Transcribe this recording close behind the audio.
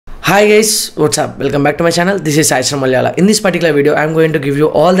Hi guys, what's up? Welcome back to my channel. This is Sai Charan Malyala. In this particular video, I am going to give you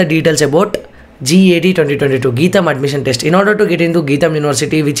all the details about GAT 2022 Gitam admission test. In order to get into Gitam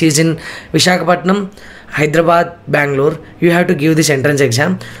University, which is in Visakhapatnam, Hyderabad, Bangalore, you have to give this entrance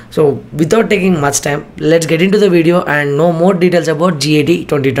exam. So without taking much time, let's get into the video and know more details about GAT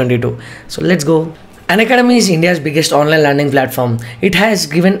 2022. So let's go. Unacademy is India's biggest online learning platform. It has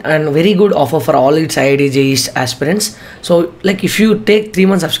given a very good offer for all its IIT JEE aspirants. So like if you take 3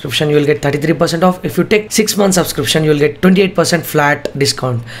 months subscription, you will get 33% off. If you take 6 months subscription, you will get 28% flat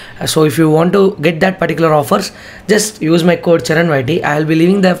discount. So if you want to get that particular offers, just use my code CharanYT. I will be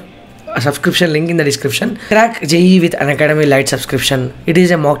leaving the subscription link in the description. Crack JEE with Unacademy Lite subscription. It is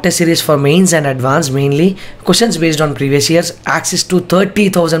a mock test series for mains and advanced, mainly questions based on previous years, access to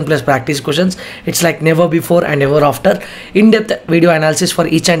 30,000 plus practice questions. It's like never before and ever after. In-depth video analysis for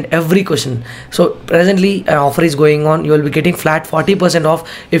each and every question. So presently an offer is going on. You will be getting flat 40%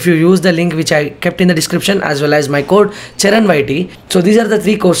 off if you use the link which I kept in the description, as well as my code CharanYT. So these are the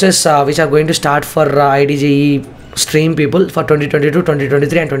 3 courses which are going to start for IIT JEE stream people for 2022,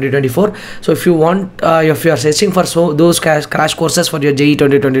 2023 and 2024. So if you want, if you are searching for those crash courses for your JEE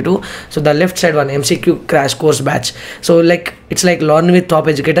 2022, so the left side one, MCQ crash course batch. So like it's like learn with top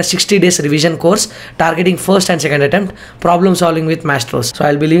educator, 60 days revision course targeting first and second attempt, problem solving with masters. So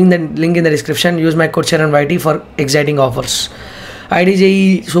I'll be leaving the link in the description. Use my code CharanYT for exciting offers. IIT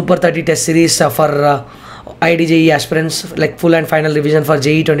JEE Super 30 test series for IIT JEE aspirants, like full and final revision for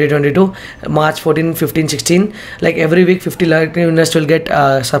JEE 2022, March 14, 15, 16. Like every week 50 lucky winners will get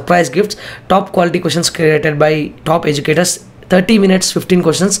surprise gifts, top quality questions created by top educators, 30 minutes 15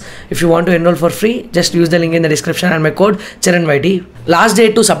 questions. If you want to enroll for free, just use the link in the description and my code CharanYT. Last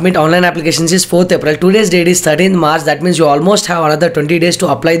date to submit online applications is 4th April. Today's date is 13th March. That means you almost have another 20 days to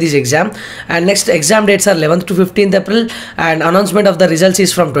apply this exam. And next exam dates are 11th to 15th April. And announcement of the results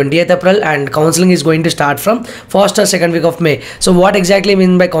is from 20th April. And counseling is going to start from 1st or 2nd week of May. So what exactly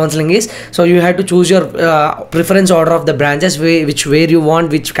mean by counseling is, so you have to choose your preference order of the branches, where you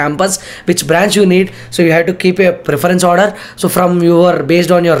want, which campus, which branch you need. So you have to keep a preference order. So from your,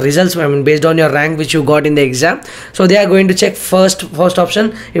 based on your results, based on your rank which you got in the exam, so they are going to check first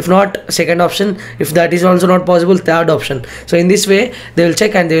option, if not second option, if that is also not possible, third option. So in this way they will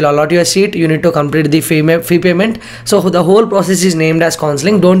check and they will allot you a seat. You need to complete the fee payment. So the whole process is named as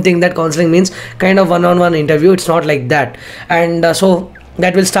counseling. Don't think that counseling means kind of one-on-one interview. It's not like that. And so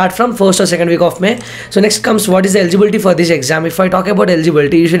that will start from 1st or 2nd week of May. So next comes what is the eligibility for this exam. If I talk about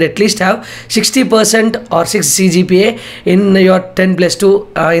eligibility, you should at least have 60% or 6 CGPA in your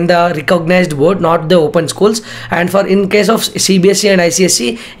 10+2 in the recognized board, not the open schools. And for in case of CBSE and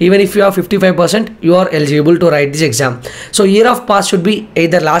ICSE, even if you have 55%, you are eligible to write this exam. So year of pass should be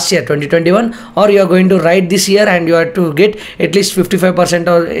either last year 2021, or you are going to write this year and you have to get at least 55%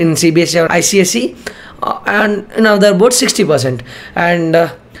 or in CBSE or ICSE. And in other boards 60%,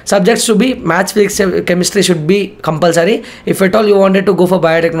 and subjects to be maths, physics, chemistry should be compulsory. If at all you wanted to go for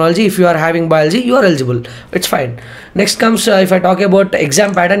biotechnology, if you are having biology, you are eligible. It's fine. Next comes if I talk about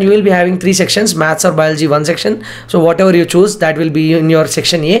exam pattern, you will be having 3 sections, maths or biology 1 section. So whatever you choose, that will be in your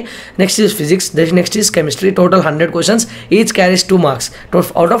section A. Next is physics, then next is chemistry. Total 100 questions, each carries 2 marks.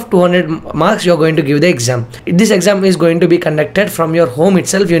 Out of 200 marks you are going to give the exam. This exam is going to be conducted from your home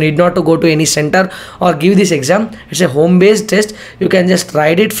itself. You need not to go to any center or give this exam. It's a home based test. You can just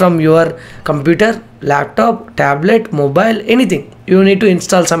write it from your computer, laptop, tablet, mobile, anything. You need to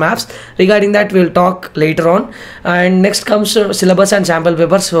install some apps. Regarding that, we'll talk later on. And next comes syllabus and sample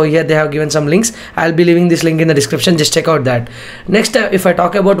papers. So here they have given some links. I'll be leaving this link in the description. Just check out that. Next, if I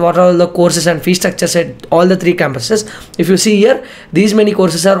talk about what are all the courses and fee structures at all the 3 campuses, if you see here, these many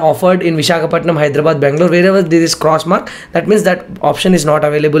courses are offered in Visakhapatnam, Hyderabad, Bangalore. Wherever there is cross mark, that means that option is not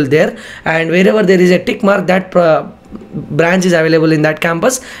available there. And wherever there is a tick mark, that branch is available in that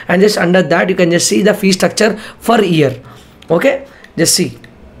campus. And just under that you can just see the fee structure for year. Okay, just see.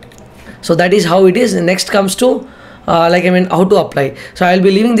 So that is how it is. Next comes to how to apply. So I will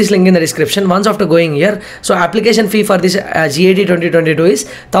be leaving this link in the description. Once after going here, so application fee for this GAT 2022 is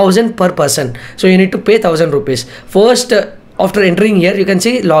 1000 per person. So you need to pay 1000 rupees first. After entering here, you can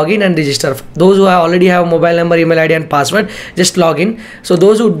see login and register. Those who already have mobile number, email ID and password, just log in. So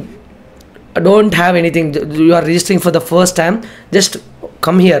those who don't have anything, you are registering for the first time, just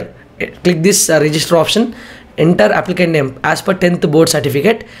come here, click this register option, enter applicant name as per 10th board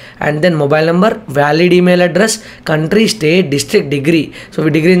certificate, and then mobile number, valid email address, country, state, district, degree. So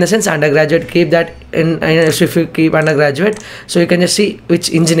degree in the sense undergraduate, keep that in, if you keep undergraduate, so you can just see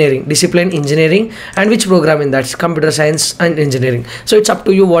which engineering discipline, engineering, and which program in that, computer science and engineering. So it's up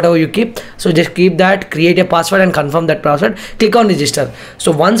to you whatever you keep. So just keep that, create a password and confirm that password, click on register.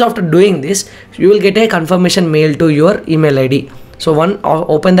 So once after doing this, you will get a confirmation mail to your email ID. So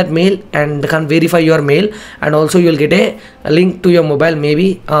open that mail and can verify your mail, and also you will get a link to your mobile.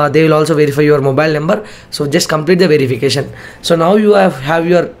 Maybe they will also verify your mobile number. So just complete the verification. So now you have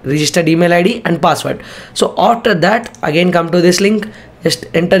your registered email ID and password. So after that, again come to this link, just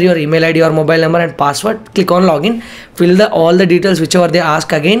enter your email ID or mobile number and password, click on login, fill all the details whichever they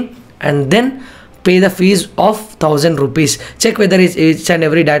ask again, and then pay the fees of 1000 rupees. Check whether each and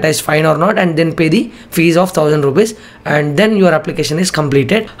every data is fine or not, and then pay the fees of 1000 rupees, and then your application is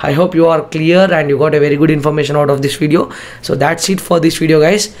completed. I hope you are clear and you got a very good information out of this video. So that's it for this video,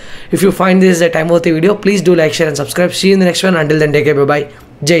 guys. If you find this a time worthy video, please do like, share and subscribe. See you in the next one. Until then, take care. Bye bye.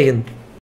 Jai Hind.